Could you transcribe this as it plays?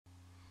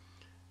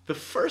The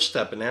first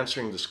step in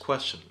answering this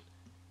question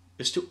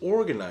is to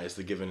organize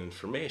the given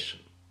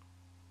information.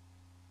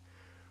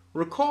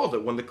 Recall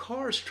that when the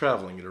car is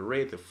traveling at a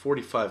rate of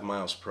 45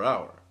 miles per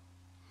hour,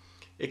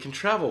 it can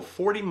travel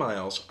 40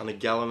 miles on a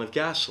gallon of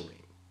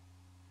gasoline.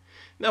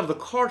 Now, if the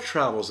car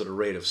travels at a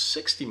rate of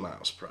 60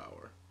 miles per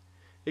hour,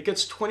 it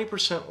gets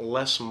 20%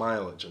 less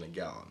mileage on a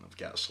gallon of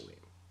gasoline.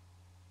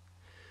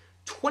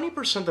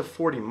 20% of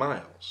 40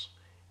 miles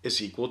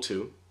is equal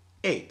to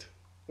 8,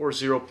 or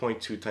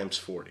 0.2 times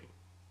 40.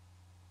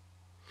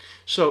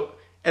 So,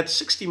 at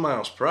 60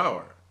 miles per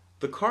hour,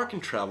 the car can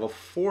travel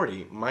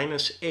 40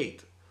 minus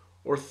 8,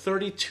 or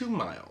 32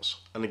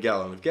 miles on a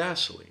gallon of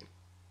gasoline.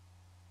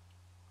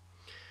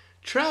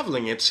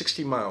 Traveling at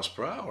 60 miles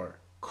per hour,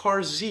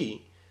 car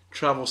Z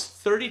travels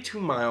 32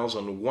 miles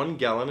on 1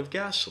 gallon of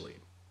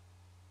gasoline.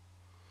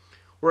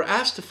 We're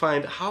asked to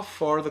find how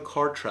far the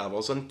car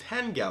travels on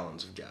 10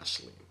 gallons of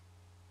gasoline.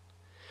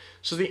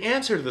 So the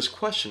answer to this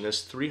question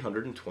is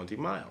 320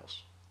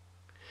 miles.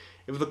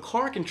 If the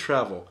car can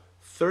travel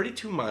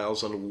 32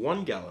 miles on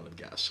 1 gallon of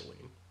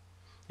gasoline,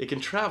 it can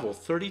travel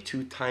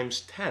 32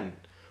 times 10,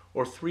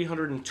 or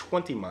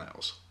 320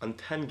 miles on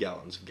 10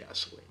 gallons of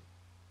gasoline.